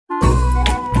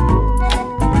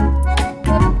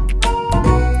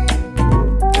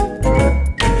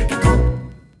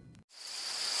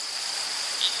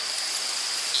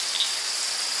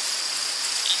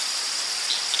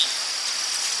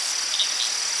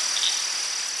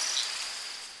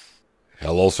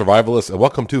Hello, survivalists, and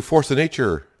welcome to Force of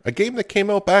Nature, a game that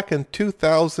came out back in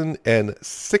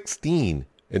 2016,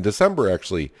 in December,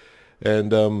 actually.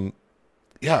 And,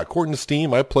 yeah, according to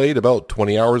Steam, I played about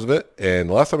 20 hours of it, and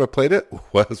the last time I played it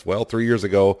was, well, 3 years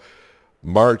ago.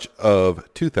 March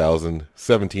of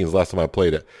 2017 is the last time I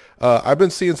played it. I've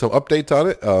been seeing some updates on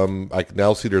it. I can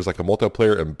now see there's like a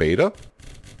multiplayer and beta.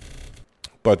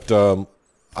 But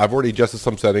I've already adjusted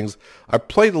some settings. I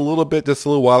played a little bit just a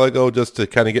little while ago just to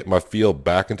kind of get my feel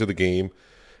back into the game.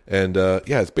 And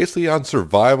yeah, it's basically on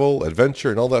survival,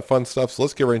 adventure, and all that fun stuff. So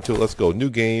let's get right into it. Let's go. New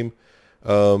game.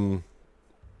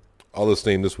 I'll just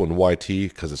name this one YT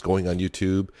because it's going on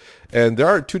YouTube. And there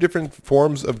are two different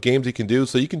forms of games you can do.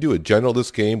 So you can do a general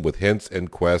this game with hints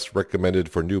and quests recommended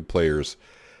for new players.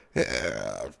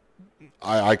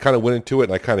 I kind of went into it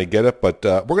and I kind of get it. But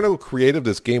we're going to go creative.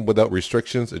 This game without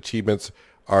restrictions. Achievements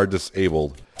are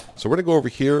disabled. So we're going to go over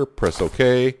here, press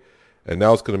OK. And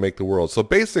now it's going to make the world. So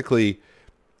basically,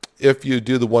 if you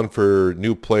do the one for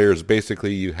new players,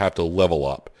 basically you have to level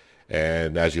up.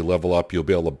 And as you level up, you'll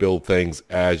be able to build things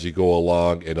as you go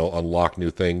along and it'll unlock new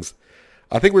things.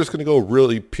 I think we're just going to go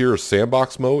really pure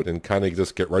sandbox mode and kind of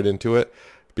just get right into it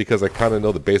because I kind of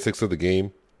know the basics of the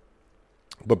game.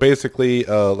 But basically,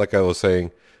 like I was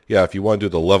saying, yeah, if you want to do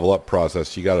the level up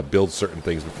process, you got to build certain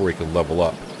things before you can level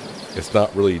up. It's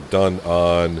not really done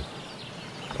on,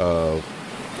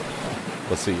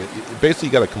 let's see, basically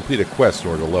you got to complete a quest in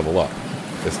order to level up.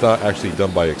 It's not actually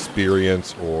done by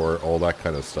experience or all that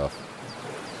kind of stuff.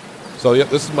 So yeah,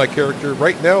 this is my character.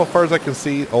 Right now, as far as I can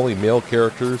see, only male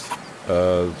characters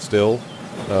still.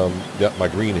 Yeah, my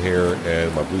green hair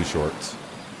and my blue shorts.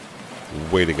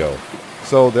 Way to go.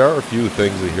 So there are a few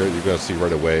things in here that you're going to see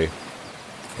right away.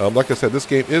 Like I said, this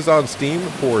game is on Steam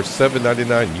for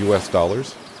 $7.99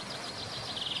 US.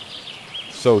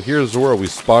 So here's where we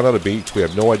spawn on a beach. We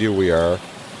have no idea where we are.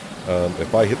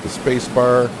 If I hit the space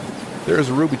bar, there's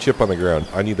a ruby chip on the ground.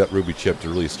 I need that ruby chip to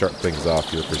really start things off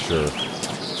here for sure.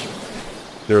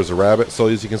 There's a rabbit. So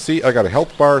as you can see, I got a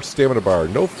health bar, stamina bar.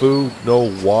 No food,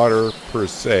 no water per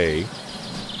se.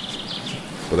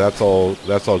 But that's all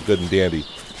good and dandy.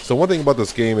 So one thing about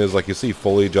this game is, like, you see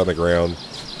foliage on the ground.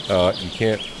 You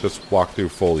can't just walk through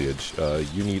foliage.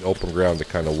 You need open ground to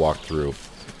kind of walk through.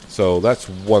 So that's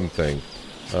one thing.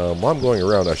 While I'm going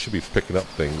around, I should be picking up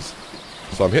things.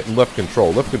 So I'm hitting left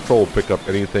control. Left control will pick up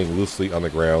anything loosely on the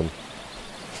ground.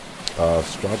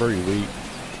 Strawberry, wheat,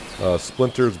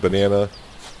 splinters, banana.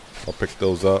 I'll pick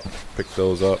those up. Pick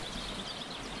those up.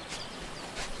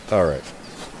 Alright.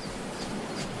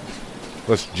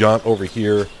 Let's jaunt over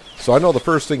here. So I know the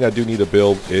first thing I do need to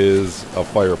build is a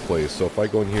fireplace. So if I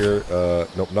go in here,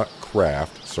 nope, not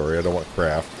craft. Sorry, I don't want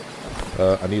craft.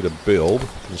 I need to build,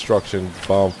 construction,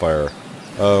 bonfire.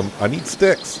 I need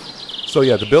sticks. So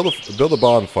yeah, to build a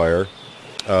bonfire,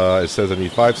 it says I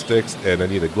need 5 sticks and I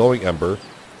need a glowing ember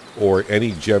or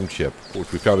any gem chip,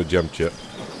 which we found a gem chip.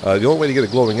 The only way to get a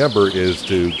glowing ember is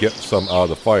to get some out of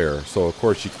the fire. So of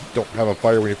course you don't have a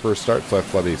fire when you first start, so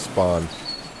that's why they spawn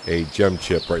a gem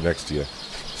chip right next to you.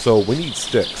 So we need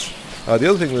sticks. The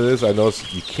other thing that is, I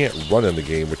noticed you can't run in the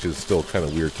game, which is still kind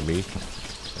of weird to me.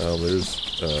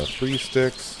 There's 3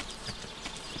 sticks,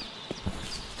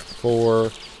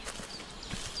 4.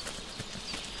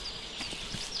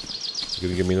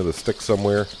 Gonna give me another stick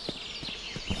somewhere.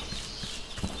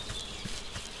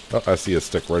 Oh, I see a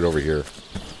stick right over here.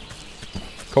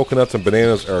 Coconuts and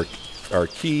bananas are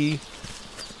key.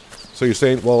 So you're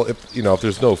saying, well, if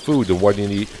there's no food, then why do you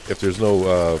need? If there's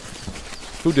no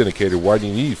food indicator, why do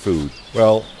you need food?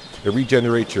 Well, it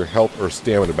regenerates your health or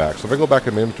stamina back. So if I go back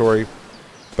in my inventory,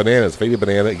 bananas. If I eat a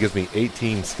banana, it gives me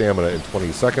 18 stamina in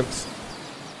 20 seconds.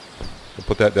 I'll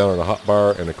put that down on a hot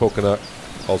bar, and a coconut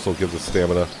also gives us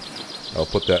stamina. I'll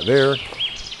put that there.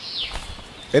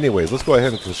 Anyways, let's go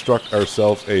ahead and construct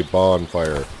ourselves a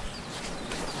bonfire.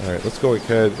 Alright, let's go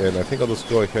ahead and I think I'll just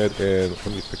go ahead and let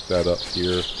me pick that up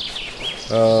here.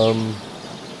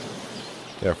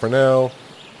 Yeah, for now,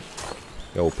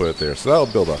 yeah, we'll put it there. So that'll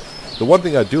build up. The one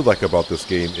thing I do like about this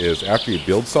game is after you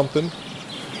build something,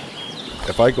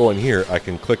 if I go in here, I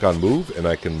can click on move and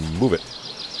I can move it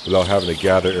without having to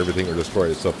gather everything or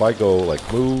destroy it. So if I go like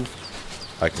move,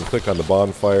 I can click on the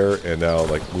bonfire and now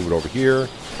like move it over here.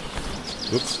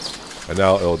 Oops. And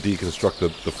now it'll deconstruct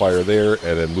the fire there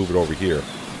and then move it over here.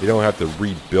 You don't have to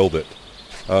rebuild it.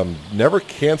 Never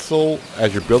cancel,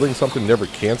 as you're building something, never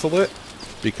cancel it,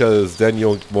 because then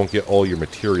you won't get all your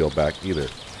material back either.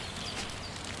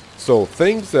 So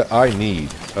things that I need,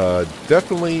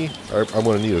 definitely I'm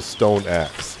going to need a stone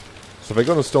axe. So if I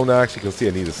go to stone axe, you can see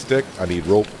I need a stick, I need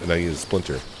rope, and I need a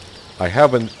splinter. I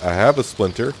have a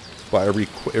splinter, but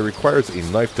it requires a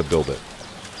knife to build it.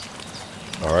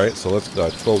 Alright, so let's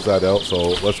close that out. So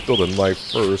let's build a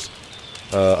knife first.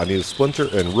 I need a splinter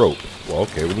and rope. Well,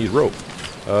 okay, we need rope.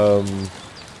 So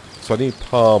I need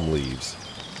palm leaves.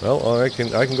 Well, I can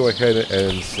go ahead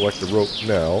and select the rope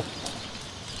now.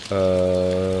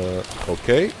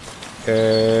 Okay.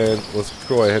 And let's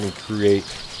go ahead and create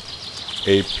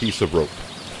a piece of rope.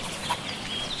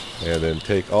 And then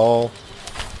take all.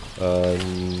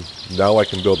 Now I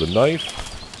can build a knife.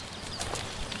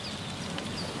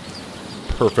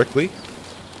 Perfectly.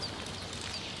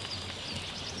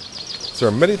 So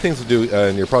there are many things to do,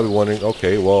 and you're probably wondering,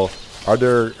 okay, well, are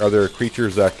there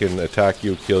creatures that can attack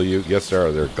you, kill you? Yes, there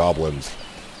are. There are goblins.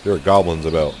 There are goblins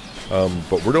about.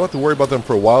 But we don't have to worry about them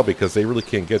for a while because they really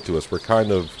can't get to us. We're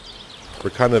kind of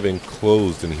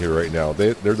enclosed in here right now.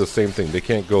 They're the same thing. They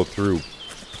can't go through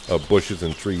bushes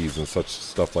and trees and such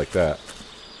stuff like that.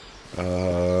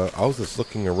 I was just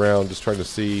looking around, just trying to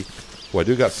see. Well, I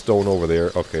do got stone over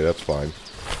there. Okay, that's fine.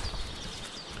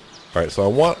 Alright, so I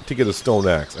want to get a stone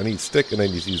axe. I need stick and I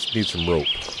need some rope.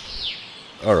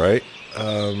 Alright.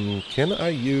 Can I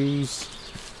use...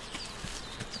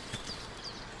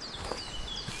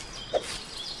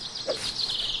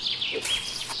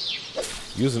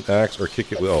 use an axe or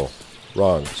kick it with... Oh,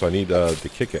 wrong. So I need to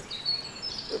kick it.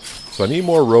 So I need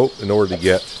more rope in order to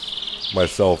get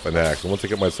myself an axe. And once I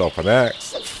get myself an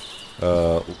axe,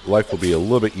 life will be a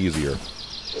little bit easier.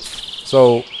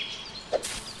 So...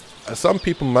 some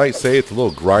people might say it's a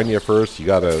little grindy at first. You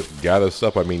gotta gather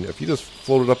stuff. I mean, if you just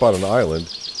float it up on an island,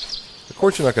 of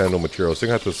course you're not gonna have no materials. So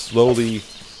you're gonna have to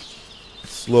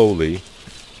slowly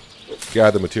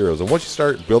gather materials. And once you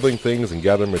start building things and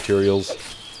gathering materials,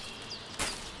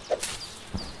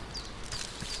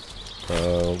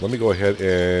 let me go ahead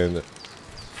and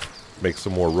make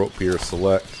some more rope here.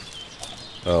 Select.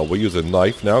 We'll use a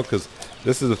knife now because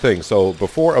this is the thing. So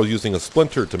before I was using a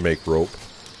splinter to make rope.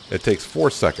 It takes 4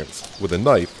 seconds. With a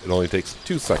knife, it only takes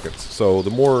 2 seconds. So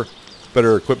the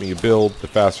better equipment you build, the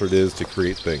faster it is to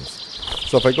create things.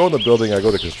 So if I go in the building, I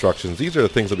go to constructions. These are the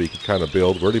things that we can kind of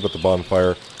build. We already built the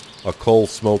bonfire, a coal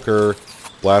smoker,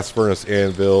 blast furnace,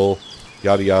 anvil,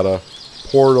 yada yada,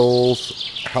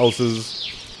 portals, houses,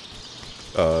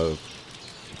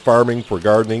 farming for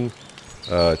gardening,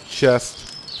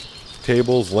 chest,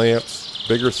 tables, lamps,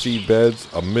 bigger seed beds,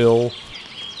 a mill.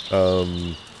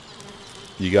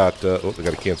 You got, I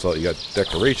gotta cancel out. You got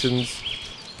decorations.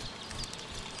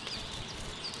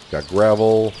 Got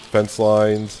gravel, fence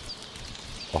lines,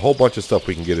 a whole bunch of stuff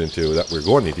we can get into that we're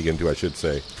going to need to get into, I should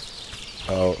say.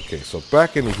 Okay, so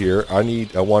back into here, I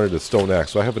wanted a stone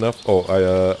axe. So I have enough. Oh,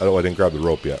 I didn't grab the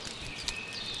rope yet.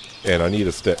 And I need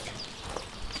a stick.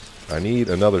 I need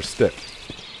another stick.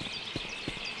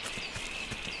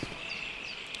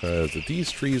 Is it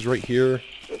these trees right here?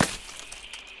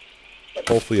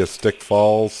 Hopefully a stick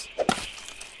falls.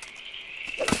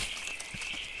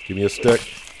 Give me a stick.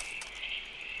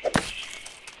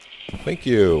 Thank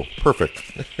you. Perfect.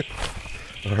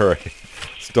 Alright.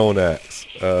 Stone axe.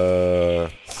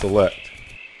 Select.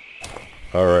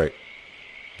 Alright.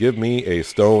 Give me a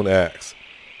stone axe.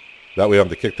 That way I don't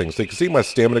have to kick things. So you can see my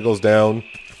stamina goes down.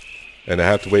 And I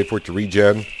have to wait for it to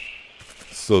regen.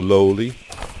 Slowly.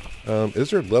 Is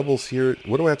there levels here?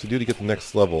 What do I have to do to get the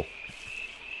next level?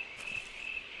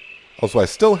 Oh, so I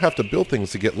still have to build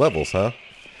things to get levels, huh?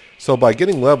 So by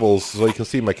getting levels, so you can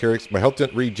see my health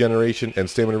regeneration and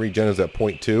stamina regen is at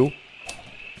 0.2.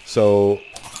 So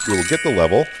we will get the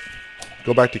level.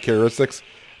 Go back to characteristics.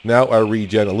 Now I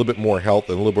regen a little bit more health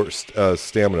and a little bit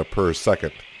stamina per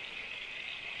second.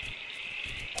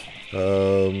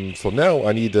 So now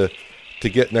I need to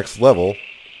get next level.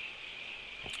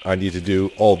 I need to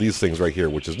do all these things right here,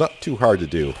 which is not too hard to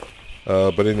do.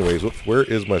 But anyways, whoops, where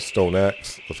is my stone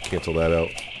axe? Let's cancel that out.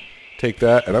 Take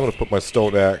that, and I'm going to put my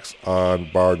stone axe on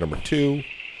bar number 2.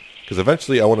 Because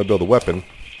eventually I want to build a weapon.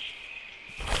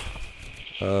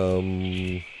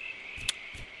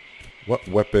 What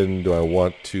weapon do I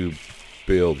want to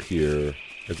build here?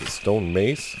 Is it stone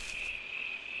mace?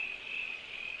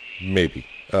 Maybe.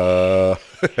 Yeah,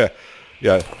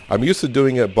 I'm used to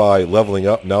doing it by leveling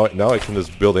up. Now I can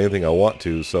just build anything I want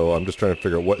to. So I'm just trying to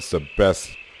figure out what's the best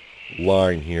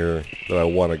line here that I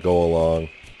want to go along.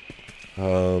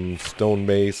 Stone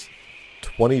mace,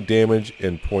 20 damage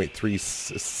in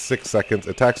 0.36 seconds.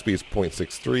 Attack speed is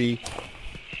 0.63.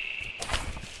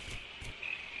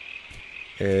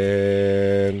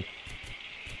 And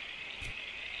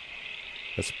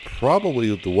that's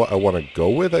probably what I want to go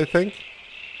with, I think.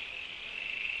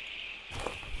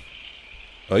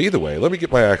 Either way, let me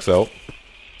get my axe out.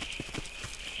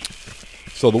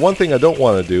 So the one thing I don't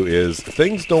want to do is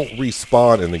things don't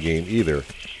respawn in the game either.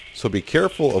 So be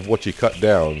careful of what you cut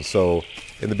down. So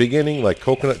In the beginning, like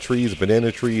coconut trees,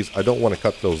 banana trees, I don't want to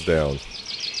cut those down.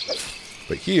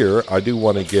 But here, I do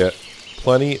want to get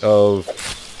plenty of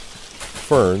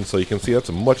ferns. So you can see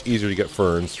that's much easier to get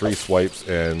ferns. 3 swipes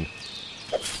and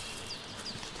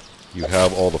you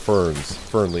have all the ferns,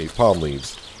 palm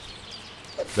leaves.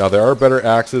 Now there are better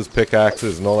axes,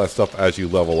 pickaxes, and all that stuff as you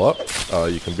level up.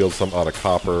 You can build some out of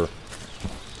copper.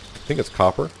 I think it's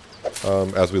copper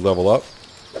as we level up.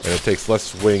 And it takes less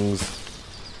swings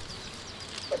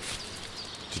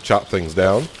to chop things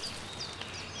down.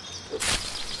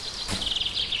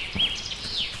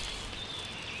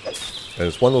 And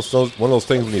it's one of those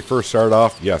things when you first start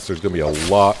off, yes, there's going to be a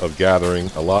lot of gathering,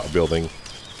 a lot of building.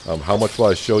 How much will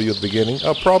I show you at the beginning?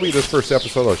 Probably this first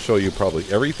episode I'll show you probably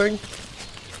everything.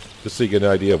 Just so you get an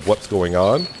idea of what's going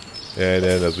on. And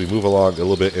then as we move along a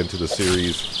little bit into the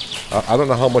series, I don't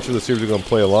know how much of the series we're going to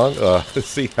play along. Let's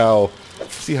see how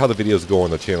the videos go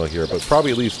on the channel here. But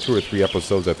probably at least 2 or 3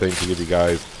 episodes, I think, to give you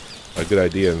guys a good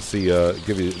idea and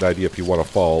give you an idea if you want to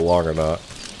follow along or not.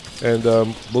 And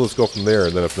we'll just go from there.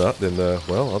 And then if not, then,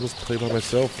 well, I'll just play by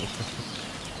myself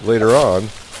later on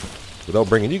without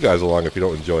bringing you guys along if you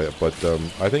don't enjoy it. But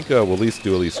I think we'll at least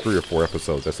do 3 or 4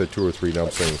 episodes. I said 2 or 3, now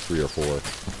I'm saying 3 or 4.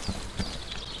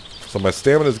 So my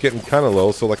stamina is getting kind of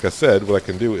low, so like I said, what I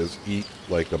can do is eat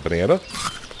like a banana.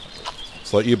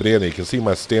 So I eat a banana, you can see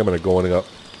my stamina going up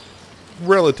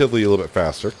relatively a little bit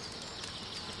faster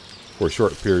for a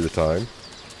short period of time.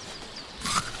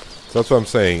 So that's what I'm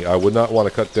saying. I would not want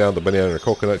to cut down the banana or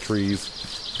coconut trees.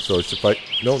 So it's just like,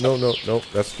 no,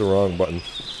 that's the wrong button.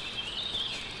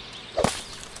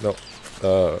 No.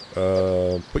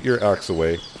 Put your axe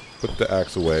away. Put the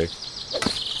axe away.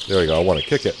 There we go. I want to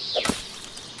kick it.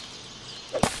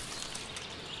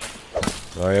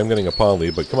 I am getting a palm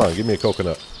leaf, but come on, give me a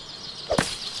coconut.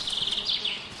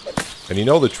 And you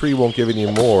know the tree won't give any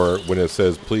more when it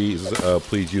says please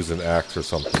use an axe or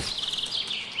something.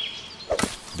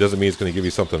 It doesn't mean it's going to give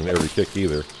you something in every kick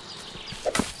either.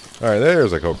 Alright,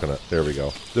 there's a coconut. There we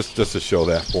go. Just to show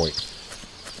that point.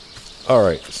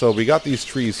 Alright, so we got these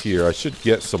trees here. I should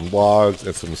get some logs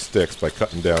and some sticks by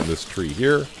cutting down this tree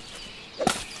here.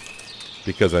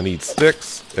 Because I need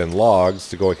sticks and logs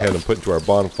to go ahead and put into our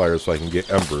bonfire so I can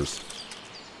get embers.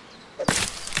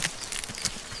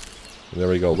 And there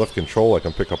we go. Left control, I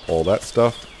can pick up all that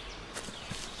stuff.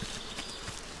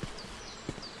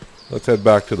 Let's head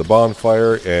back to the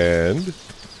bonfire, and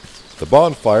the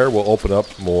bonfire will open up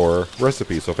more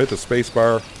recipes. So if I hit the space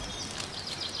bar,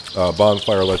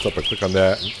 bonfire lights up, I click on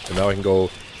that, and now I can go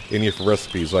in here for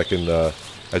recipes. I can,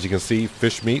 as you can see,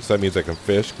 fish meat, so that means I can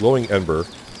fish. Glowing ember.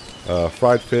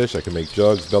 Fried fish, I can make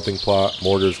jugs, melting pot,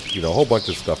 mortars, you know, a whole bunch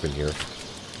of stuff in here.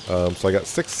 So I got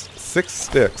six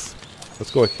sticks.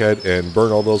 Let's go ahead and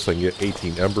burn all those so I can get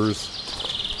 18 embers.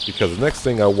 Because the next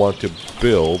thing I want to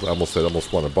build, I almost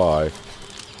want to buy,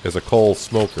 is a coal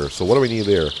smoker. So what do we need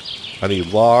there? I need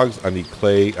logs, I need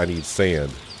clay, I need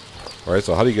sand. Alright,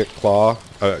 so how do you get clay?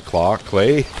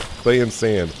 Clay and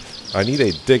sand. I need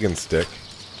a digging stick.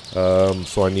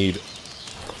 So I need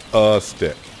a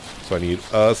stick. So I need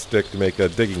a stick to make a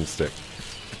digging stick.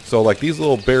 So like these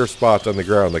little bare spots on the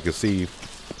ground, like you see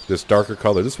this darker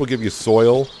color, this will give you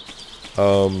soil.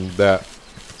 That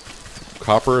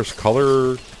copperish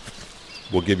color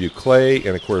will give you clay,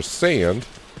 and of course sand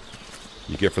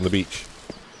you get from the beach.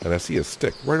 And I see a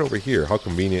stick right over here. How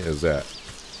convenient is that?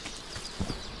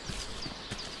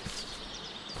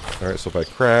 Alright, so if I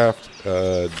craft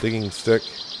a digging stick,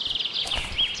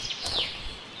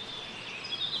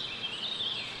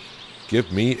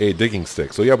 give me a digging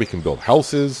stick. So yeah, we can build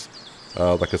houses.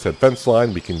 Like I said, fence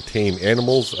line. We can tame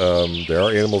animals. There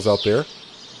are animals out there.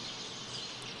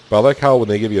 But I like how when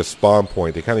they give you a spawn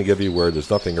point, they kind of give you where there's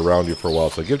nothing around you for a while.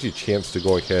 So it gives you a chance to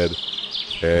go ahead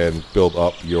and build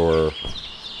up your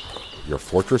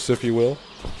fortress, if you will.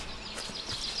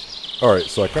 Alright,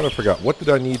 so I kind of forgot. What did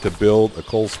I need to build a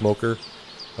coal smoker?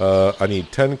 I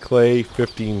need 10 clay,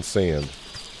 15 sand.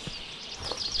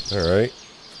 Alright.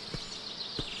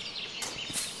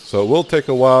 So it will take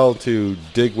a while to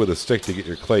dig with a stick to get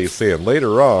your clay sand.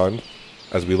 Later on,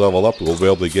 as we level up, we'll be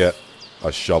able to get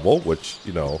a shovel, which,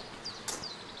 you know,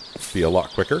 be a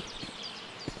lot quicker.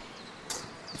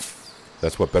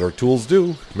 That's what better tools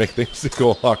do, make things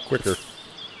go a lot quicker.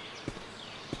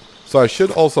 So I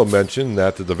should also mention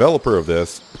that the developer of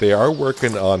this, they are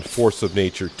working on Force of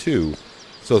Nature 2.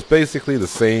 So it's basically the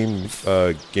same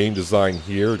game design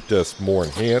here, just more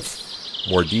enhanced,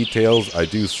 more details. I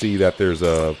do see that there's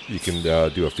you can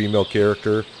do a female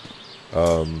character.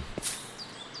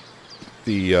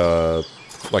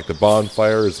 Like the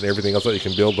bonfires and everything else that you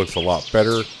can build looks a lot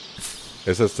better.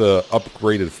 It's just an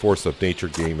upgraded Force of Nature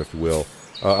game, if you will.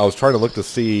 I was trying to look to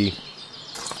see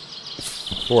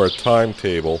for a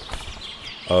timetable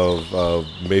of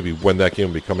maybe when that game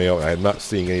will be coming out. I am not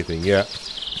seeing anything yet.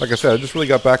 Like I said, I just really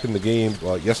got back in the game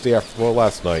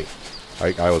last night.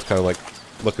 I was kind of like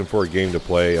looking for a game to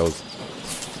play. I was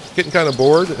getting kind of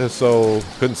bored, so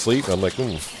couldn't sleep. I'm like,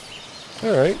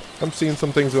 alright, I'm seeing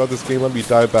some things about this game. Let me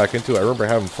dive back into it. I remember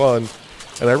having fun,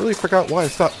 and I really forgot why I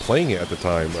stopped playing it at the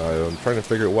time. I'm trying to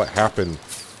figure out what happened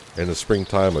in the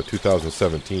springtime of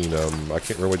 2017. I can't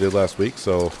remember what I did last week,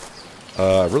 so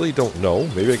I really don't know.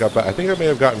 Maybe I got back. I think I may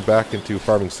have gotten back into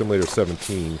Farming Simulator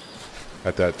 17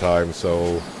 at that time,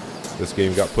 so this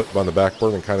game got put on the back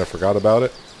burner and kind of forgot about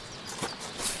it.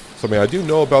 So, I mean, I do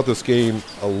know about this game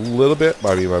a little bit.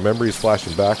 I mean, my memory is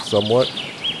flashing back somewhat.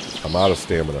 I'm out of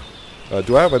stamina.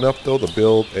 Do I have enough, though, to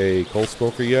build a coal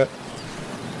smoker yet?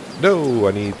 No,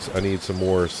 I need some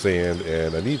more sand,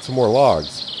 and I need some more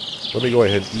logs. Let me go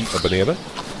ahead and eat a banana.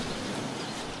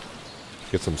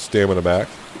 Get some stamina back.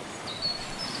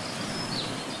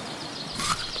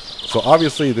 So,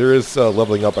 obviously, there is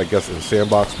leveling up, I guess, in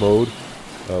Sandbox mode.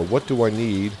 What do I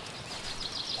need?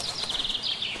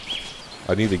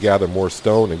 I need to gather more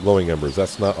stone and glowing embers.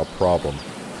 That's not a problem.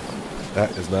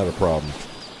 That is not a problem.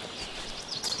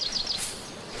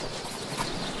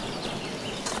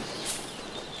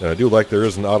 And I do like there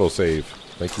is an autosave.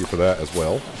 Thank you for that as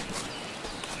well.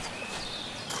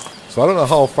 So I don't know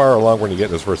how far along we're going to get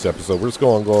in this first episode. We're just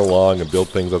going to go along and build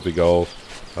things as we go.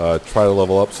 Try to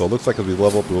level up. So it looks like as we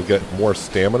level up, we'll get more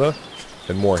stamina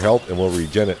and more health, and we'll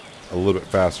regen it a little bit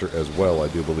faster as well, I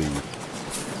do believe.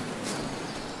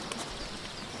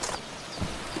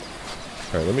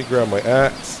 Alright, let me grab my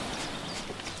axe.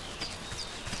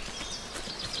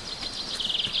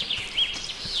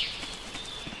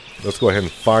 Let's go ahead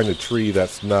and find a tree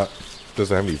that's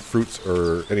doesn't have any fruits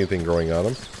or anything growing on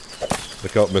them.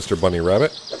 Look out, Mr. Bunny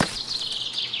Rabbit.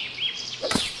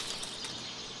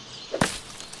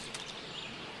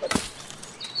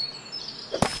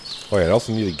 Oh yeah, I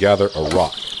also need to gather a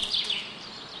rock.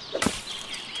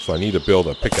 So I need to build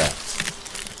a pickaxe.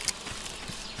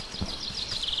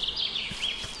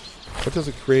 What does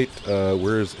it create?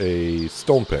 Where's a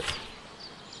stone pick?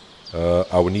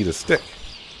 I would need a stick.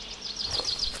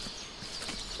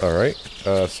 Alright.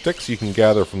 Sticks you can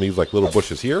gather from these like little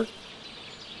bushes here.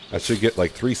 I should get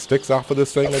like 3 sticks off of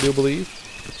this thing, I do believe.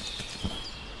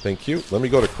 Thank you. Let me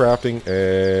go to crafting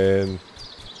and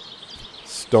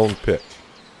stone pick.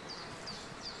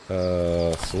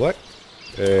 Select.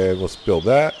 And let's build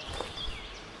that.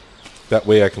 That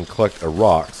way I can collect a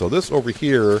rock. So this over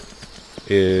here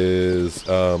is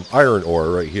iron ore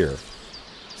right here.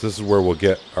 So this is where we'll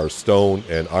get our stone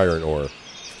and iron ore.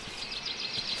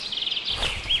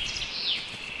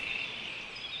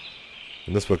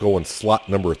 And this will go in slot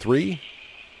number 3.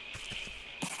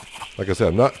 Like I said,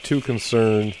 I'm not too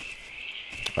concerned.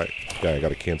 I got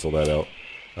to cancel that out.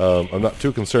 I'm not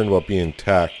too concerned about being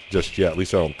tacked just yet. At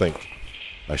least I don't think.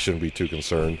 I shouldn't be too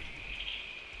concerned.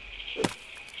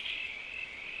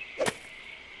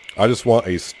 I just want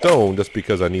a stone just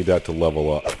because I need that to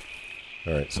level up.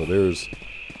 Alright, so there's...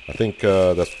 I think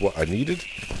that's what I needed.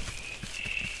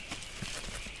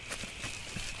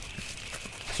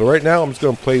 So right now I'm just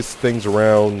going to place things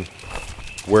around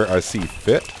where I see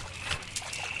fit.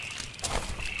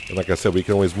 And like I said, we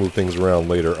can always move things around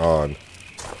later on.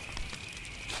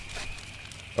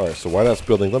 Alright, so while that's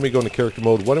building, let me go into character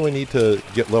mode. What do I need to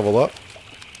get level up?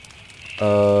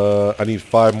 I need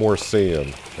 5 more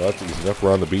sand. Well, that's easy enough.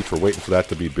 We're on the beach. We're waiting for that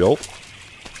to be built.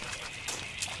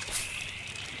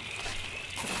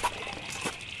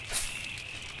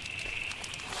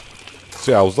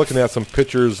 So yeah, I was looking at some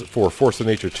pictures for Force of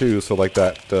Nature 2. So like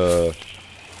that,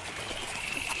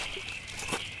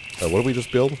 what did we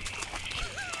just build?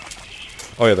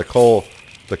 Oh yeah, the coal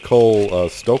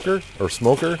stoker or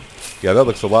smoker. Yeah, that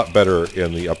looks a lot better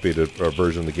in the updated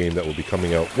version of the game that will be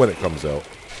coming out when it comes out.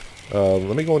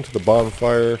 Let me go into the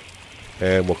bonfire,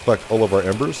 and we'll collect all of our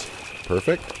embers.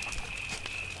 Perfect.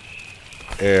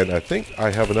 And I think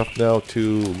I have enough now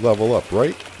to level up,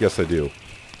 right? Yes, I do.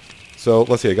 So,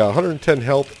 let's see. I got 110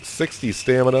 health, 60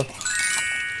 stamina.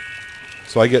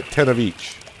 So I get 10 of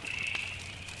each.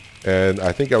 And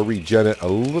I think I'll regen it a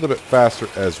little bit faster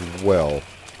as well.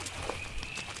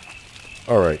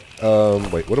 Alright.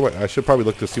 Wait, what do I should probably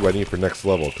look to see what I need for next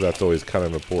level, because that's always kind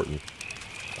of important.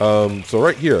 So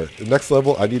right here, the next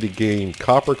level, I need to gain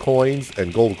copper coins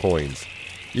and gold coins.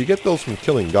 You get those from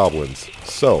killing goblins.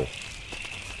 So,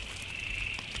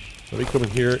 let me come in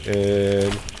here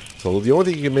and... So the only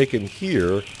thing you can make in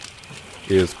here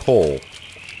is coal.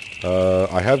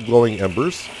 I have glowing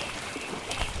embers.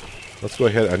 Let's go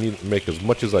ahead. I need to make as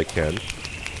much as I can.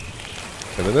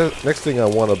 And the next thing I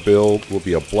want to build will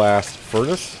be a blast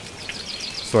furnace.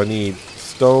 So I need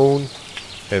stone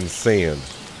and sand.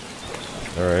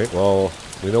 Alright, well,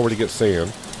 we know where to get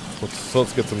sand.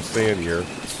 Let's get some sand here.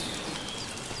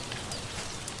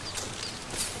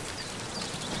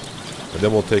 And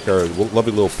then we'll take our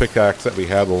lovely little pickaxe that we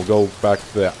had. We'll go back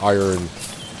to that iron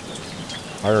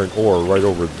ore right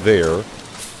over there.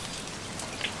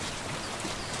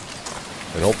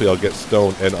 And hopefully I'll get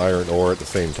stone and iron ore at the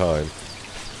same time.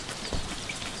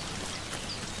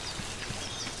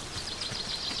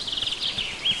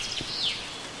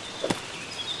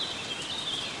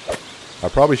 I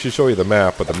probably should show you the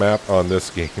map, but the map on this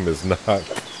game is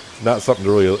not something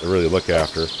to really look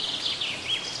after.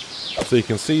 So you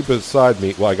can see beside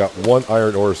me, well, I got 1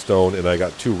 iron ore stone and I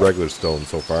got 2 regular stone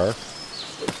so far.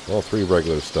 Well, 3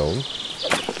 regular stone.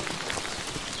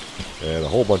 And a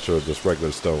whole bunch of just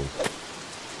regular stone.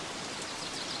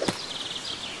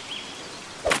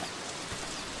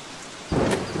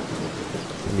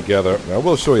 Let me gather. I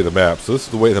will show you the map. So this is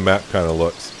the way the map kind of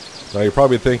looks. Now you're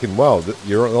probably thinking, wow,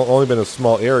 you've only been in a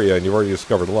small area and you've already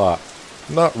discovered a lot.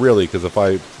 Not really, because if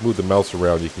I move the mouse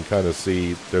around, you can kind of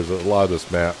see there's a lot of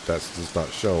this map that's just not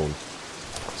shown.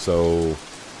 So,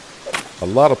 a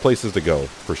lot of places to go,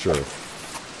 for sure.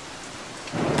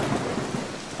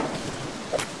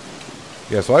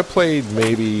 Yeah, so I played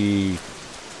maybe,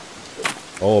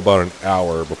 about an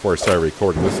hour before I started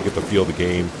recording this to get the feel of the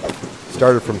game.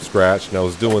 Started from scratch, and I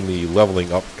was doing the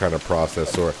leveling up kind of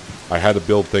process, so I had to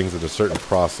build things in a certain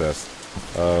process.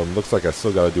 Looks like I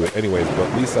still got to do it anyways, but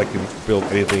at least I can build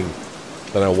anything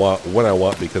that I want when I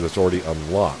want because it's already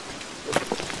unlocked.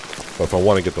 But if I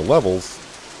want to get the levels,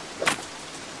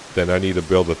 then I need to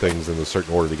build the things in a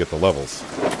certain order to get the levels.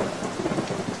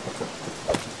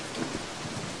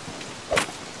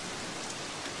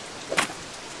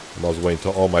 I was waiting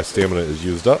until all my stamina is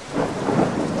used up.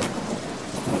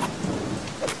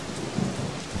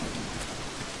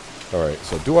 Alright,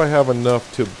 so do I have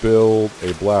enough to build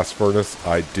a blast furnace?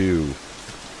 I do.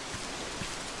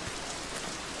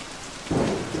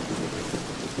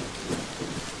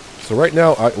 So right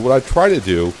now, what I try to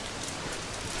do,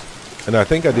 and I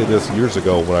think I did this years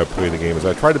ago when I played the game, is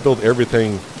I try to build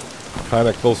everything kind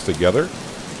of close together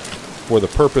for the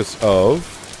purpose of,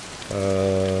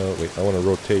 wait, I want to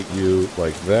rotate you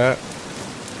like that.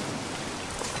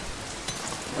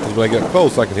 Because when I get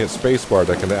close, I can hit spacebar.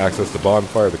 I can access the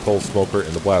bonfire, the coal smoker,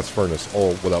 and the blast furnace all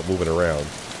without moving around.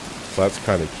 So that's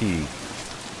kind of key.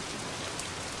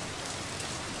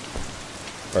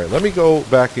 Alright, let me go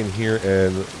back in here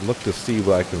and look to see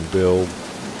what I can build.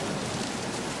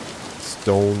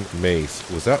 Stone mace.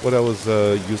 Was that what I was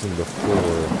using before?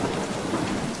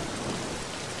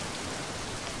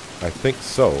 I think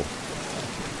so.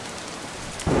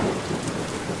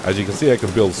 As you can see, I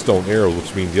can build stone arrows,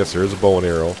 which means, yes, there is a bow and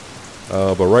arrow.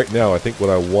 But right now, I think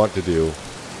what I want to do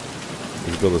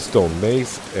is build a stone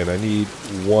mace, and I need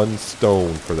 1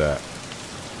 stone for that.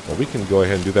 Well, we can go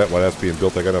ahead and do that while that's being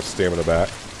built. I got enough stamina back.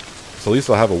 So at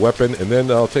least I'll have a weapon, and then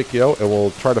I'll take you out, and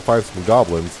we'll try to find some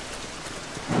goblins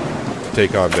to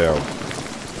take on down.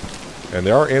 And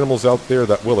there are animals out there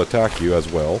that will attack you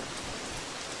as well.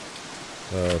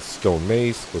 Stone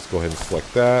mace. Let's go ahead and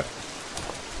select that.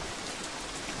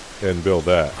 And build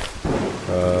that.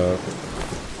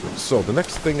 So the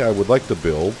next thing I would like to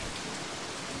build,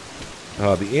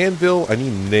 the anvil, I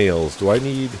need nails. Do I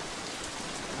need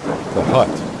the hut?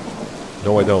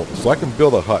 No, I don't. So I can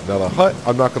build a hut. Now the hut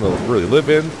I'm not going to really live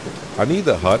in. I need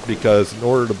the hut because in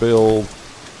order to build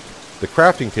the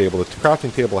crafting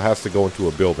table has to go into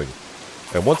a building.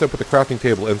 And once I put the crafting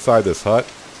table inside this hut,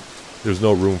 there's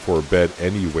no room for a bed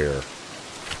anywhere.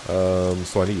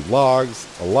 So I need logs,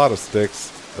 a lot of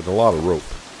sticks, and a lot of rope.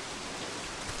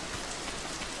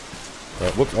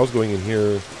 Whoops, I was going in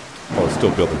here. Oh, it's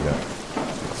still building that.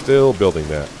 Still building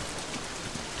that.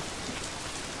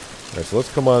 Alright, so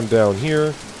let's come on down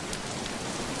here.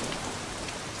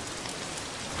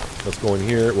 Let's go in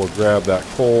here. We'll grab that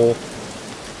coal.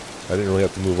 I didn't really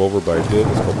have to move over, but I did.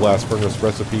 Let's go blast furnace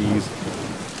recipes.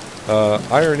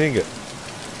 Iron ingot.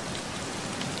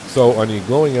 So I need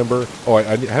glowing ember. Oh, I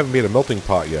haven't made a melting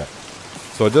pot yet.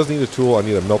 So it does need a tool. I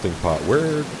need a melting pot.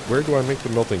 Where do I make the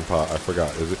melting pot? I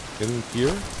forgot. Is it in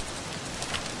here?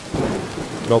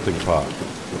 Melting pot.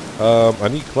 I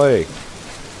need clay.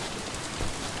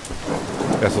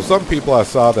 Yeah, so some people I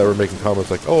saw that were making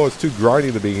comments like, oh, it's too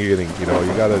grindy to be eating. You know,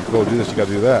 you gotta go do this, you gotta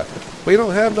do that. But you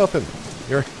don't have nothing.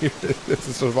 It's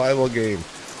a survival game.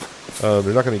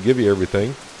 They're not going to give you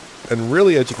everything. And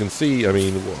really, as you can see, I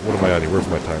mean, what am I on here? Where's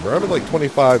my timer? I'm at like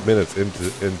 25 minutes into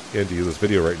this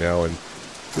video right now, and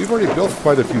we've already built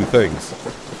quite a few things.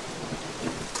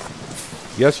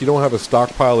 Yes, you don't have a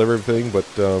stockpile of everything, but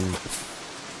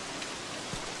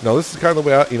no, this is kind of the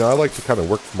way I like to kind of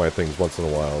work for my things once in a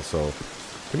while. So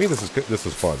to me, this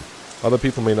is fun. Other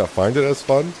people may not find it as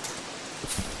fun.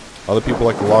 Other people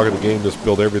like to log in the game, just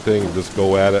build everything and just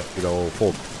go at it,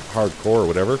 full hardcore or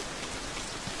whatever.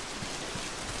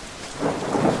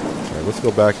 All right, let's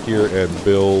go back here and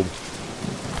build.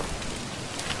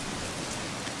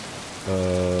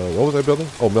 What was I building?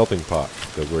 Oh, melting pot.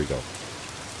 There we go.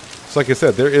 So like I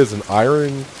said, there is an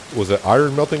iron, was it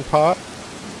iron melting pot?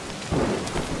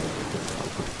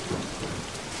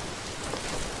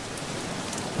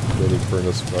 Building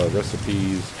furnace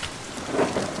recipes.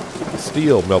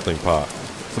 Steel melting pot.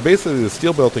 So basically the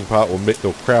steel melting pot will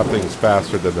craft things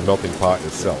faster than the melting pot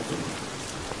itself.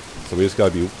 So we just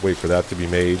got to wait for that to be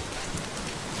made.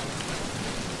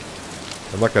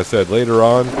 And like I said, later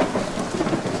on,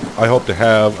 I hope to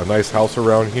have a nice house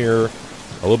around here.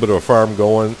 A little bit of a farm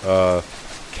going.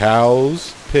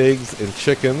 Cows, pigs, and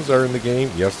chickens are in the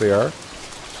game. Yes, they are.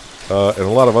 And a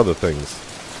lot of other things.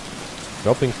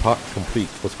 Melting pot complete.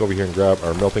 Let's go over here and grab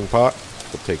our melting pot.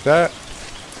 We'll take that.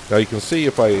 Now you can see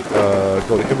if I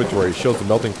go to inventory, it shows the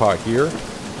melting pot here.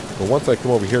 But once I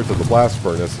come over here to the blast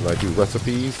furnace and I do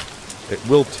recipes, it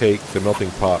will take the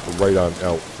melting pot right on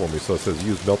out for me. So it says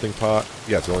use melting pot.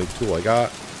 Yeah, it's the only tool I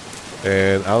got.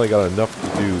 And I only got enough to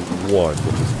do one,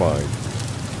 which is fine.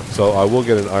 So I will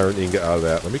get an iron ingot out of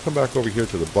that. Let me come back over here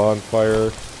to the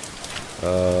bonfire.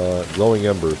 Glowing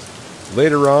embers.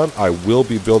 Later on, I will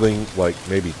be building like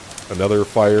maybe another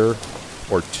fire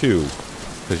or two.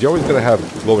 Because you're always going to have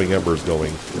glowing embers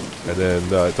going. And then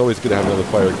it's always good to have another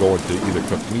fire going to either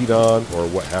cook meat on or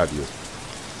what have you.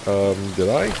 Did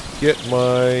I get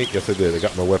my... Yes, I did. I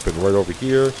got my weapon right over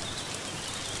here.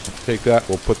 Take that.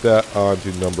 We'll put that on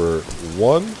to number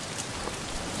 1.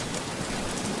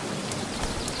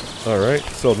 Alright.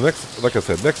 So the next, like I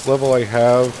said, next level I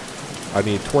have, I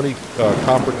need 20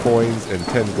 copper coins and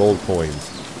 10 gold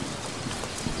coins.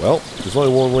 Well, there's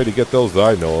only one way to get those that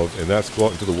I know of, and that's go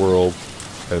out into the world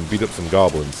and beat up some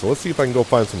goblins. So let's see if I can go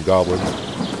find some goblins.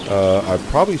 I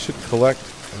probably should collect...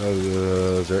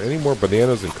 is there any more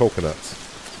bananas and coconuts?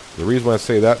 The reason why I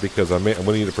say that, because I'm going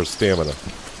to need it for stamina.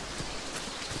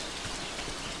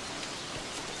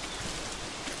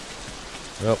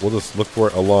 Well, we'll just look for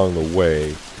it along the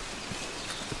way.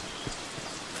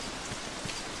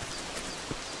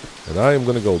 And I am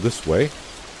going to go this way.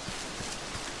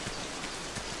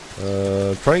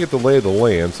 Trying to get the lay of the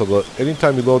land, so that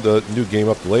anytime you load the new game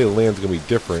up, the lay of the land is going to be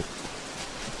different.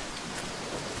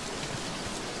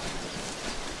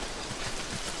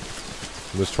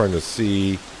 I'm just trying to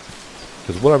see,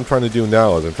 because what I'm trying to do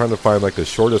now is I'm trying to find like the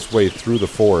shortest way through the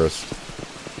forest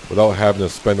without having to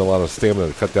spend a lot of stamina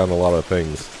to cut down a lot of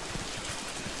things.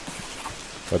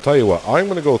 I'll tell you what, I'm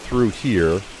going to go through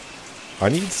here. I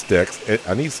need sticks.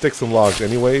 I need sticks and logs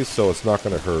anyway, so it's not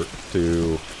going to hurt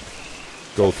to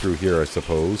go through here, I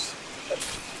suppose.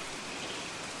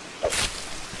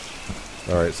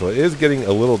 Alright, so it is getting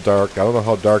a little dark. I don't know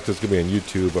how dark this is going to be on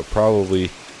YouTube, but probably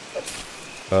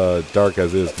dark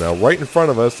as is. Now, right in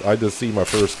front of us, I just see my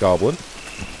first goblin.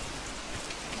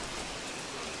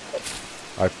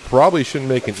 I probably shouldn't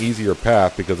make an easier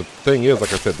path, because the thing is,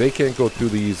 like I said, they can't go through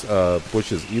these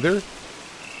bushes either.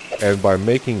 And by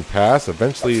making paths,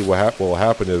 eventually what will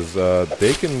happen is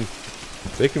they can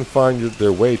find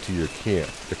their way to your camp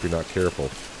if you're not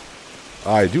careful.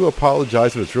 I do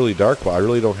apologize if it's really dark, but I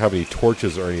really don't have any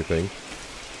torches or anything.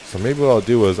 So maybe what I'll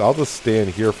do is I'll just stand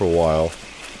here for a while.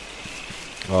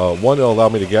 One, it'll allow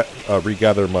me to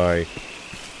regather my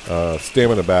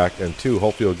stamina back, and two,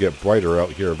 hopefully it'll get brighter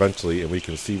out here eventually and we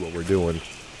can see what we're doing.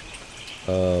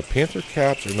 Panther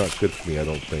caps are not good for me, I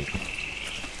don't think.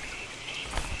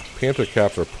 Panther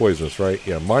caps are poisonous, right?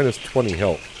 Yeah, minus 20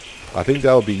 health. I think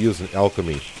that will be used in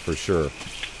alchemy for sure.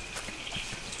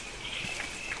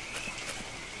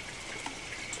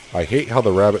 I hate how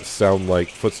the rabbits sound like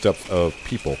footsteps of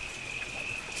people.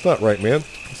 It's not right, man.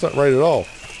 It's not right at all.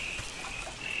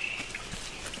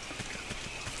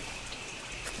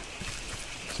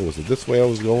 So was it this way I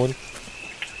was going?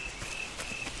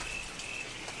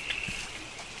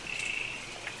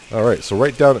 Alright, so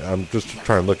right down, I'm just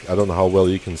trying to look, I don't know how well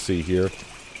you can see here.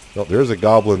 No, there's a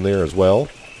goblin there as well.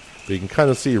 But you can kind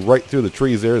of see right through the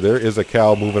trees there, there is a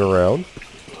cow moving around.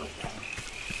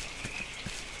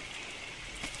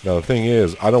 Now the thing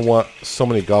is, I don't want so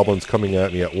many goblins coming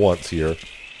at me at once here.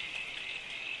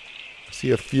 I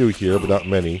see a few here, but not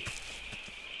many.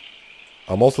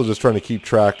 I'm also just trying to keep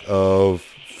track of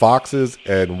foxes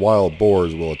and wild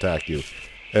boars will attack you.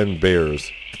 And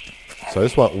bears. So I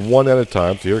just want one at a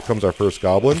time. So here comes our first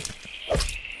goblin.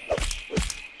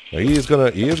 Now he is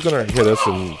gonna hit us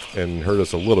and hurt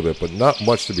us a little bit, but not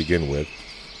much to begin with.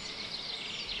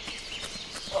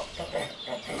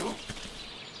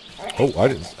 Oh, I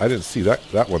didn't see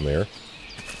that one there.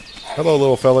 Hello,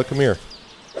 little fella, come here.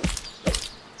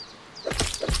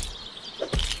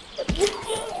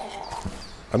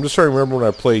 I'm just trying to remember when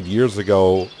I played years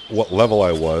ago what level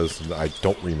I was, and I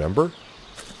don't remember.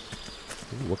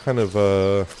 Ooh, what kind of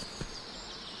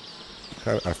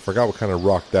I forgot what kind of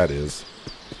rock that is.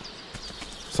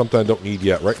 Something I don't need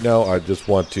yet. Right now, I just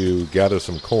want to gather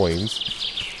some coins.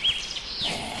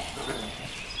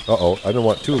 Uh-oh, I didn't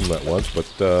want two of them at once, but,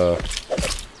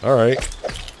 alright.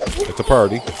 It's a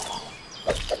party.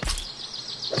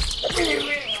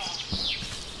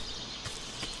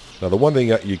 Now, the one thing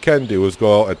that you can do is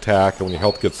go out, attack, and when your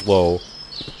health gets low,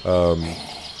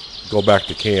 go back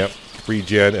to camp,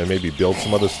 regen, and maybe build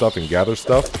some other stuff and gather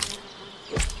stuff.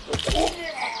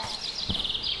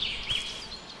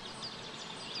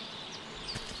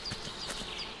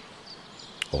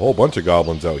 A whole bunch of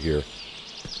goblins out here.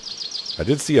 I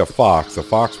did see a fox. A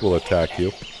fox will attack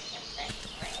you.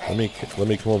 Let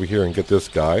me come over here and get this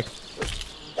guy.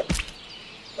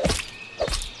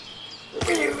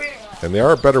 And there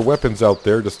are better weapons out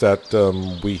there, just that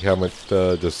we haven't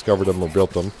discovered them or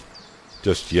built them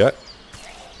just yet.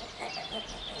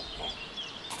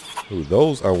 Ooh,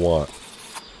 those I want.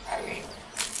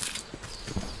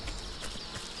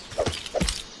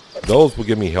 Those will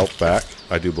give me health back,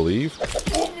 I do believe.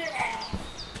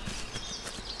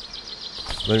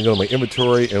 Let me go to my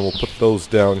inventory and we'll put those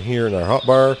down here in our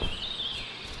hotbar.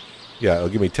 Yeah, it'll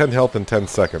give me 10 health in 10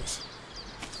 seconds.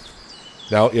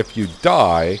 Now, if you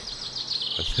die,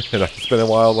 and it's been a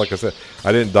while, like I said,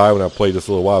 I didn't die when I played this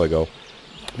a little while ago.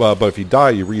 But if you die,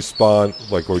 you respawn,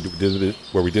 like where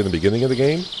we did in the beginning of the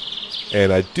game.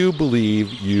 And I do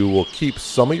believe you will keep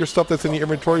some of your stuff that's in your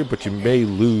inventory, but you may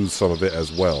lose some of it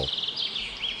as well.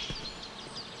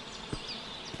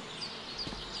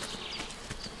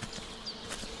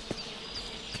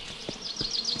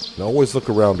 And always look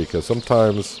around, because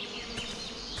sometimes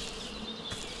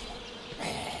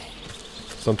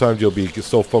you'll be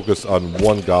so focused on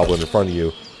one goblin in front of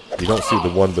you, you don't see the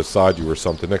one beside you or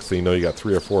something. Next thing you know, you got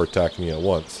 3 or 4 attacking you at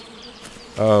once.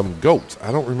 Goats.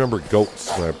 I don't remember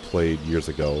goats when I played years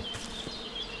ago.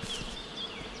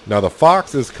 Now, the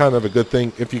fox is kind of a good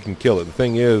thing if you can kill it. The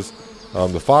thing is,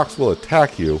 the fox will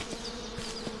attack you,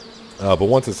 but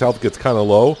once its health gets kind of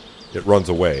low, it runs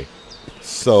away.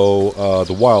 So,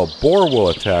 the wild boar will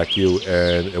attack you,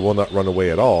 and it will not run away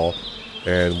at all.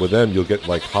 And with them, you'll get,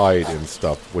 like, hide and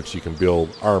stuff, which you can build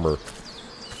armor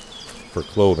for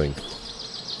clothing.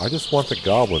 I just want the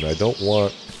goblin. I don't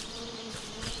want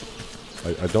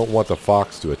the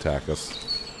fox to attack us.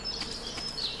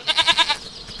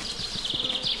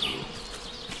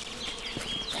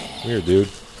 Come here, dude.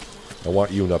 I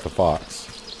want you, not the fox.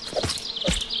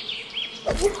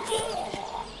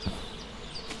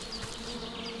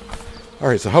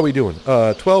 Alright, so how are we doing?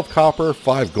 12 copper,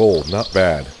 5 gold. Not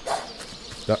bad.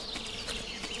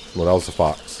 Well, that was the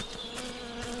fox.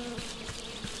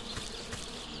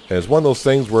 And it's one of those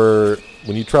things where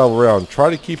when you travel around, try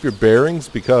to keep your bearings,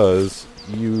 because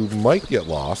you might get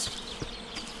lost,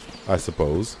 I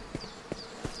suppose.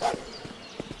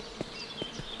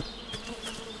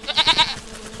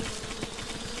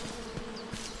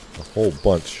 A whole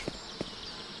bunch.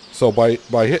 So by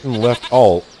hitting left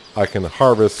alt, I can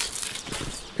harvest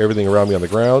everything around me on the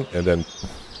ground and then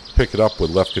pick it up with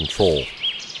left control.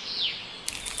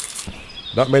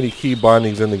 Not many key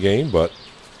bindings in the game, but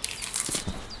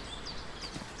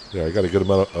yeah, I got a good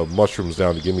amount of mushrooms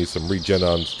down to give me some regen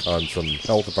on some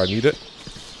health if I need it.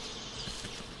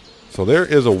 So there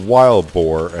is a wild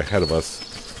boar ahead of us,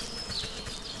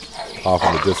 off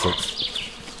in the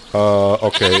distance.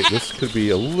 Okay, this could be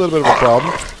a little bit of a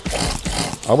problem.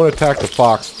 I'm going to attack the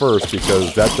fox first,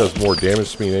 because that does more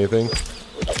damage to me than anything.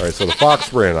 Alright, so the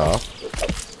fox ran off.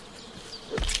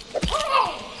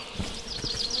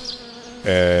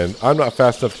 And I'm not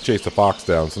fast enough to chase the fox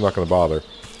down, so I'm not going to bother.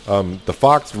 The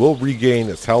fox will regain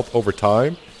its health over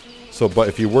time. So, but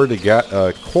if you were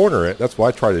to corner it, that's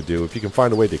what I try to do. If you can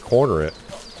find a way to corner it,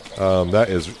 that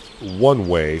is one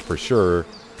way for sure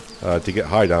to get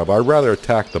high down. But I'd rather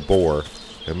attack the boar,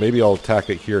 and maybe I'll attack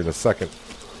it here in a second.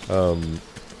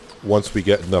 Once we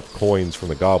get enough coins from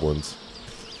the goblins.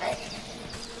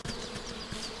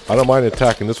 I don't mind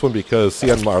attacking this one, because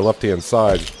see on our left-hand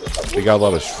side, they got a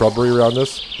lot of shrubbery around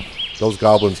this. Those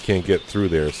goblins can't get through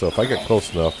there, so if I get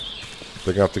close enough,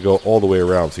 they're going to have to go all the way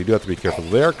around, so you do have to be careful.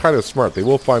 They are kind of smart. They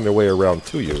will find their way around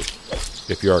to you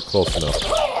if you are close enough.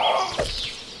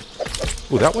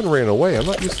 Ooh, that one ran away. I'm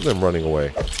not used to them running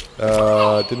away.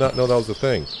 Did not know that was a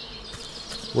thing.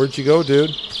 Where'd you go,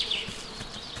 dude?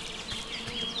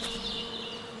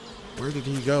 Where did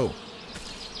he go?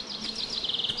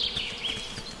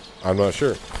 I'm not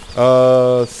sure.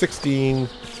 16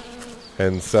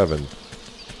 and 7.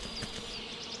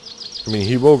 I mean,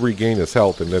 he will regain his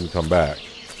health and then come back.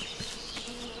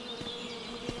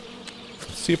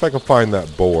 Let's see if I can find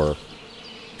that boar.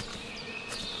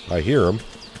 I hear him.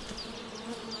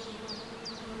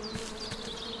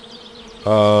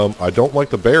 I don't like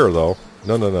the bear, though.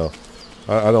 No, no, no.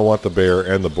 I don't want the bear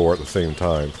and the boar at the same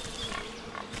time.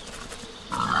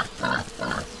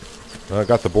 I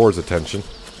got the boar's attention.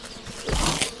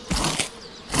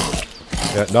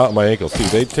 Yeah, not my ankles. See,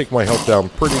 they take my health down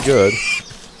pretty good.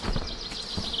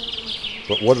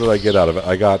 But what did I get out of it?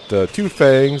 I got 2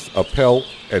 fangs, a pelt,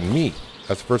 and meat.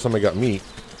 That's the first time I got meat.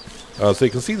 So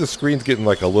you can see the screen's getting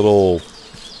like a little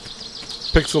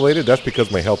pixelated. That's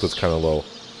because my health is kind of low.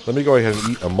 Let me go ahead and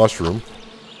eat a mushroom.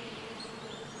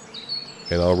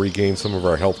 And I'll regain some of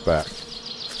our health back.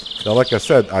 Now, like I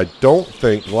said, I don't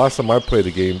think, the last time I played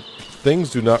the game, things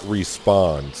do not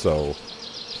respawn. So,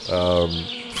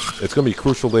 it's going to be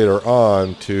crucial later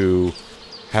on to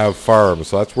have farms.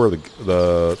 So that's where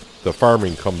the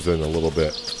farming comes in a little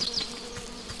bit.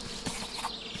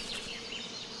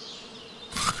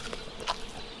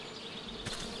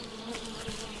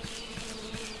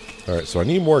 Alright, so I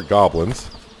need more goblins.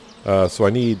 So I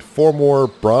need 4 more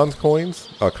bronze coins,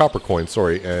 copper coins,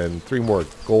 sorry, and 3 more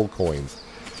gold coins.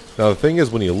 Now the thing is,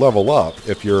 when you level up,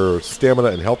 if your stamina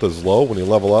and health is low, when you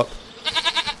level up,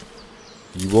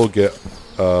 you will get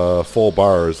full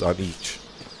bars on each.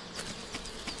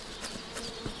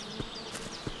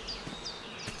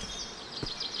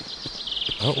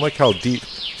 I don't like how deep...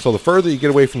 So the further you get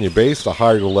away from your base, the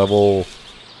higher the level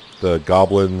the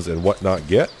goblins and whatnot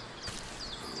get.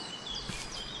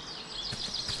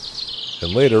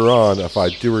 And later on, if I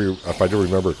do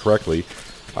remember correctly,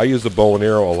 I use the bow and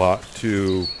arrow a lot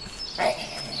to...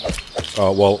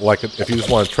 well, like if you just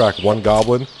want to track one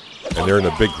goblin, and they're in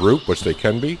a big group, which they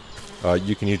can be,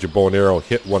 you can use your bow and arrow,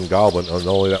 hit one goblin, and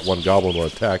only that one goblin will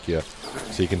attack you.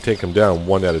 So you can take them down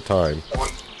one at a time.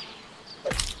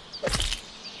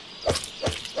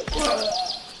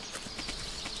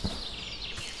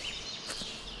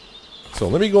 So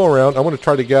let me go around. I want to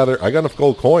try to gather... I got enough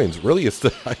gold coins. Really,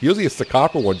 usually it's the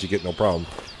copper ones you get no problem.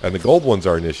 And the gold ones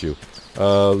are an issue.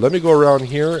 Let me go around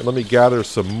here and let me gather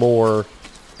some more...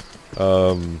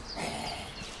 some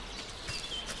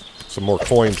more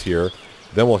coins here.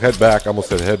 Then we'll head back. I almost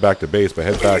said head back to base, but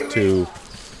head back to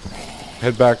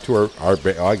our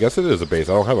base. I guess it is a base.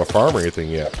 I don't have a farm or anything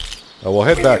yet. We'll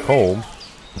head back home.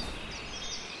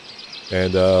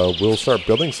 And we'll start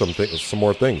building some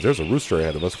more things. There's a rooster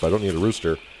ahead of us, but I don't need a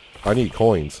rooster. I need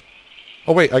coins.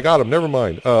 Oh, wait, I got him. Never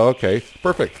mind. Oh, okay.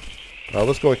 Perfect.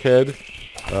 Let's go ahead.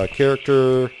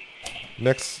 Character,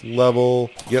 next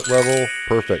level, get level.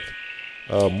 Perfect.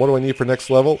 What do I need for next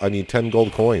level? I need 10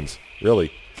 gold coins.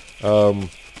 Really.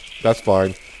 That's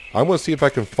fine. I'm going to see if I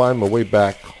can find my way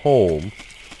back home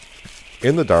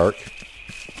in the dark.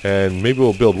 And maybe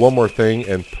we'll build one more thing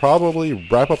and probably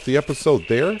wrap up the episode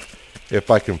there. If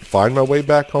I can find my way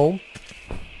back home.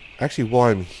 Actually, while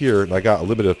I'm here, and I got a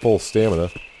little bit of full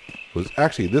stamina, was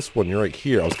actually this one right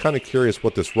here. I was kind of curious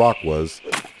what this rock was.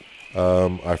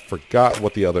 I forgot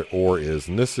what the other ore is.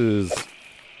 And this is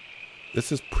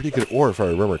pretty good ore if I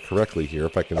remember correctly here.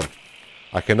 If I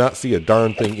cannot see a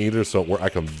darn thing either, so I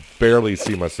can barely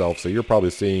see myself. So you're probably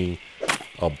seeing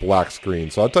a black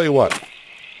screen. So I'll tell you what.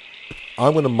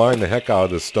 I'm going to mine the heck out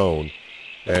of this stone.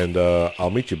 And I'll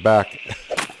meet you back...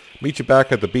 Meet you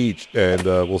back at the beach, and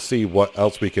we'll see what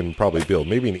else we can probably build.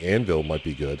 Maybe an anvil might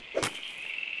be good.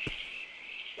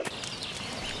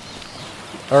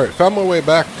 Alright, found my way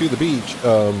back to the beach.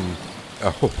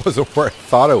 I wasn't where I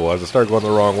thought it was. I started going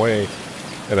the wrong way,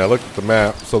 and I looked at the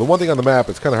map. So the one thing on the map,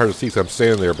 it's kind of hard to see because I'm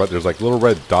standing there, but there's like little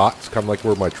red dots, kind of like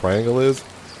where my triangle is.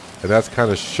 And that's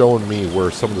kind of showing me where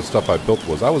some of the stuff I built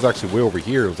was. I was actually way over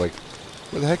here. It was like,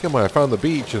 where the heck am I? I found the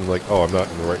beach, and like, oh, I'm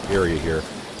not in the right area here.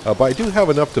 But I do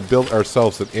have enough to build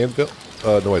ourselves an anvil.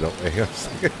 No, I don't.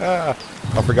 I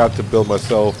forgot to build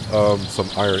myself some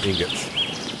iron ingots.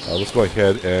 Let's go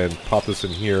ahead and pop this in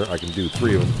here. I can do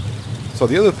 3 of them. So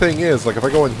the other thing is, like if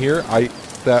I go in here,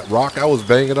 that rock I was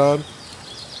banging on,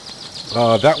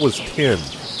 that was tin.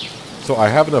 So I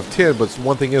have enough tin, but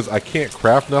one thing is I can't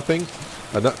craft nothing.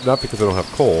 Not because I don't have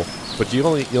coal, but you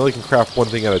only can craft one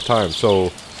thing at a time.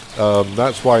 So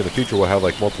that's why in the future we'll have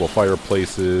like multiple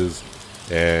fireplaces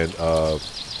and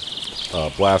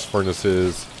blast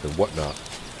furnaces and whatnot.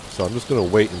 So I'm just going to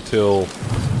wait until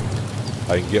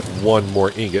I can get one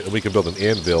more ingot, and we can build an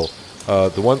anvil.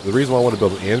 The reason why I want to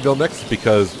build an anvil next is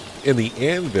because in the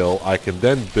anvil, I can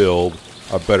then build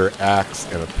a better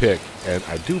axe and a pick, and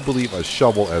I do believe a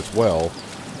shovel as well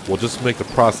will just make the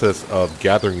process of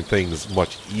gathering things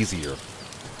much easier.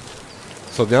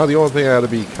 So now the only thing I got to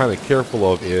be kind of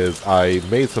careful of is I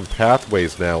made some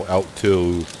pathways now out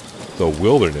to the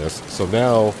wilderness. So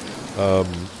now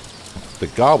the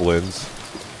goblins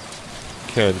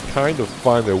can kind of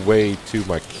find their way to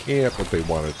my camp if they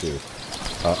wanted to.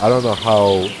 I don't know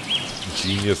how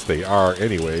genius they are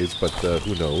anyways, but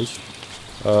who knows.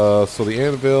 So the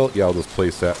anvil, yeah, I'll just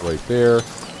place that right there.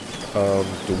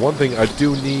 The one thing I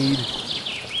do need,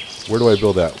 where do I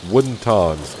build that? Wooden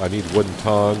tongs. I need wooden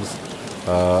tongs.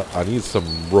 I need some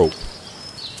rope.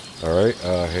 Alright,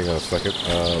 hang on a second.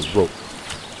 Rope.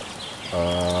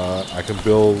 I can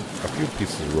build a few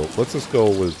pieces of rope. Let's just go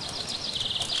with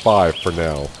 5 for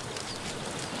now.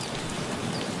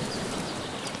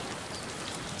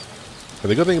 And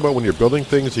the good thing about when you're building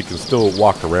things, you can still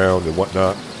walk around and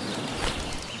whatnot.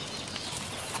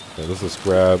 And let's just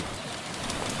grab...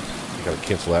 I gotta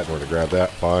cancel that in order to grab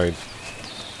that. Fine.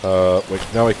 Wait,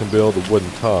 now I can build the wooden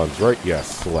tongs, right? Yes,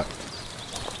 select.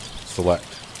 Select.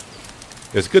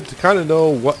 It's good to kind of know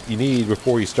what you need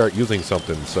before you start using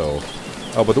something, so...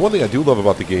 but the one thing I do love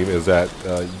about the game is that,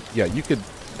 yeah, you can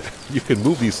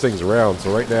move these things around.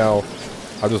 So right now,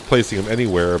 I'm just placing them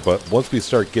anywhere, but once we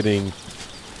start getting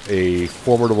a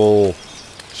formidable,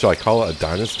 shall I call it a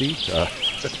dynasty,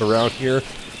 around here,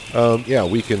 yeah,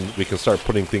 we can start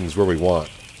putting things where we want.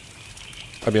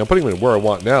 I mean, I'm putting them where I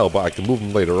want now, but I can move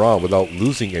them later on without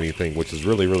losing anything, which is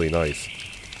really, really nice.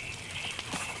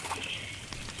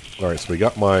 All right, so we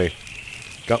got my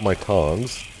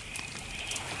tongs.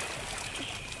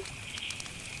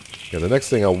 Yeah, the next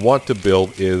thing I want to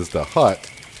build is the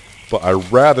hut, but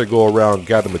I'd rather go around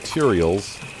gather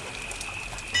materials.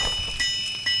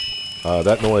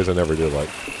 That noise I never did like.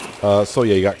 So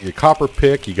yeah, you got your copper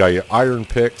pick, you got your iron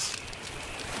picks,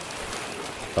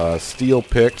 steel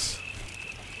picks.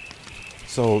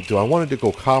 So do I want it to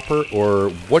go copper, or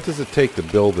what does it take to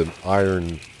build an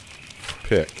iron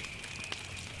pick?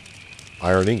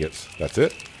 Iron ingots, that's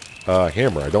it.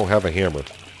 Hammer, I don't have a hammer.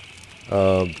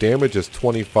 Damage is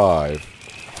 25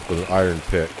 with an iron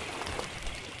pick.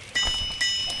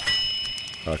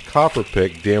 Copper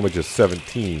pick, damage is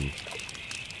 17.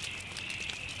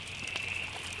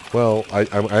 Well, I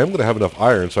am going to have enough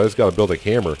iron, so I just got to build a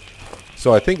hammer.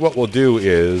 So I think what we'll do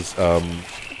is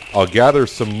I'll gather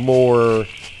some more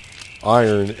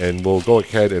iron, and we'll go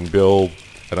ahead and build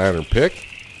an iron pick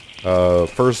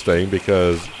first thing,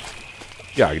 because,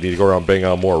 yeah, I need to go around banging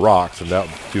on more rocks, and that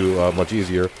will do much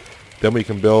easier. Then we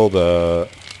can build a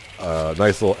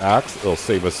nice little axe. It'll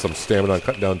save us some stamina on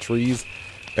cutting down trees,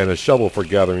 and a shovel for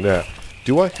gathering that.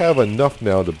 Do I have enough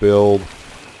now to build...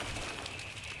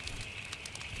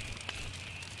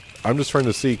 I'm just trying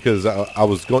to see, because I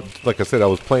was going, like I said, I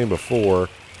was playing before.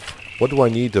 What do I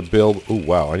need to build? Oh,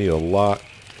 wow, I need a lot.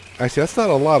 Actually, that's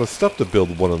not a lot of stuff to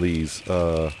build one of these.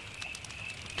 Too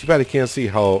bad I can't see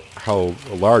how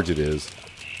large it is.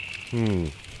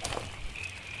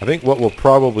 I think what we'll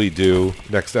probably do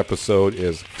next episode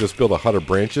is just build a hut of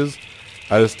branches.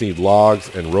 I just need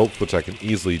logs and ropes, which I can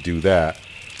easily do that.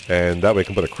 And that way I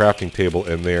can put a crafting table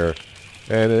in there.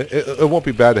 And it won't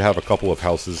be bad to have a couple of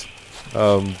houses.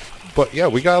 But yeah,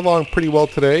 we got along pretty well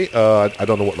today. I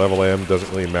don't know what level I am, doesn't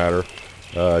really matter.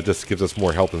 It just gives us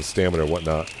more health and stamina and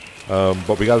whatnot.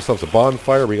 But we got ourselves a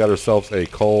bonfire, we got ourselves a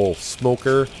coal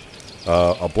smoker,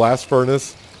 a blast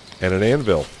furnace, and an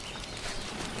anvil.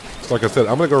 So like I said,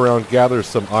 I'm going to go around, gather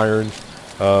some iron,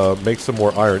 make some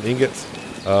more iron ingots.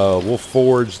 We'll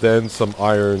forge then some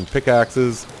iron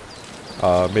pickaxes.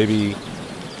 Maybe...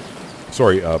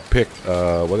 Sorry, pick,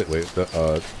 words,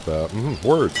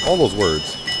 all those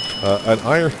words. An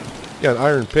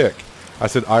iron pick. I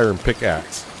said iron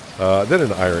pickaxe. Then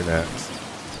an iron axe.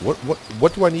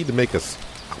 What do I need to make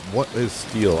what is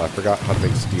steel? I forgot how to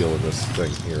make steel in this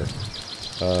thing here.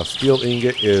 Steel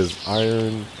ingot is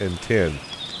iron and tin.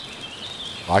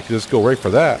 I can just go right for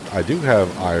that. I do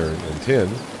have iron and tin.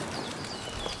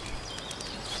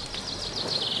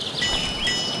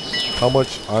 How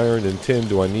much iron and tin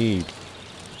do I need?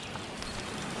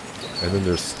 And then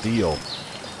there's steel.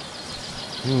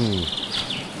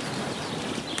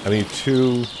 I need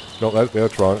 2. No,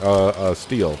 that's wrong.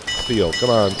 Steel. Steel.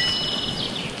 Come on.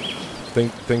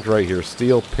 Think right here.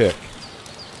 Steel pick.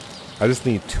 I just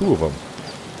need 2 of them.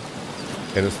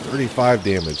 And it's 35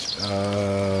 damage.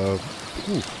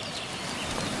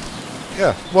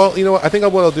 Yeah. Well, you know what? I think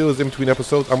what I'll do is in between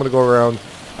episodes, I'm going to go around.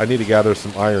 I need to gather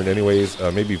some iron anyways.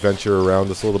 Maybe venture around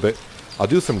this a little bit. I'll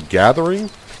do some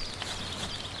gathering.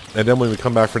 And then when we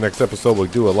come back for next episode, we'll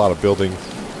do a lot of building.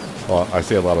 Well, I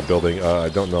say a lot of building. I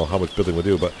don't know how much building we'll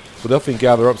do, but we'll definitely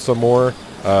gather up some more.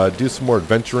 Do some more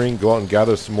adventuring. Go out and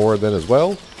gather some more then as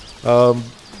well.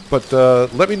 But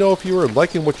let me know if you are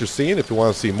liking what you're seeing, if you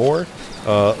want to see more.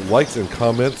 Likes and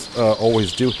comments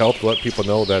always do help to let people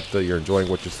know that you're enjoying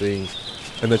what you're seeing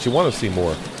and that you want to see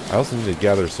more. I also need to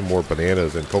gather some more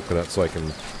bananas and coconuts so I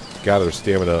can gather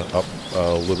stamina up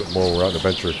a little bit more when we're out on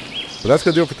adventure. But that's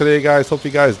going to do it for today, guys. Hope you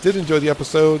guys did enjoy the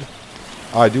episode.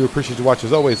 I do appreciate you watching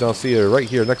as always, and I'll see you right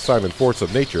here next time in Force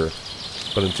of Nature.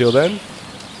 But until then,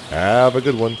 have a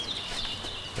good one.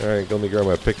 Alright, let me grab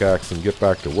my pickaxe and get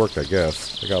back to work, I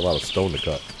guess. I got a lot of stone to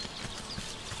cut.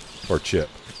 Or chip.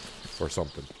 Or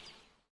something.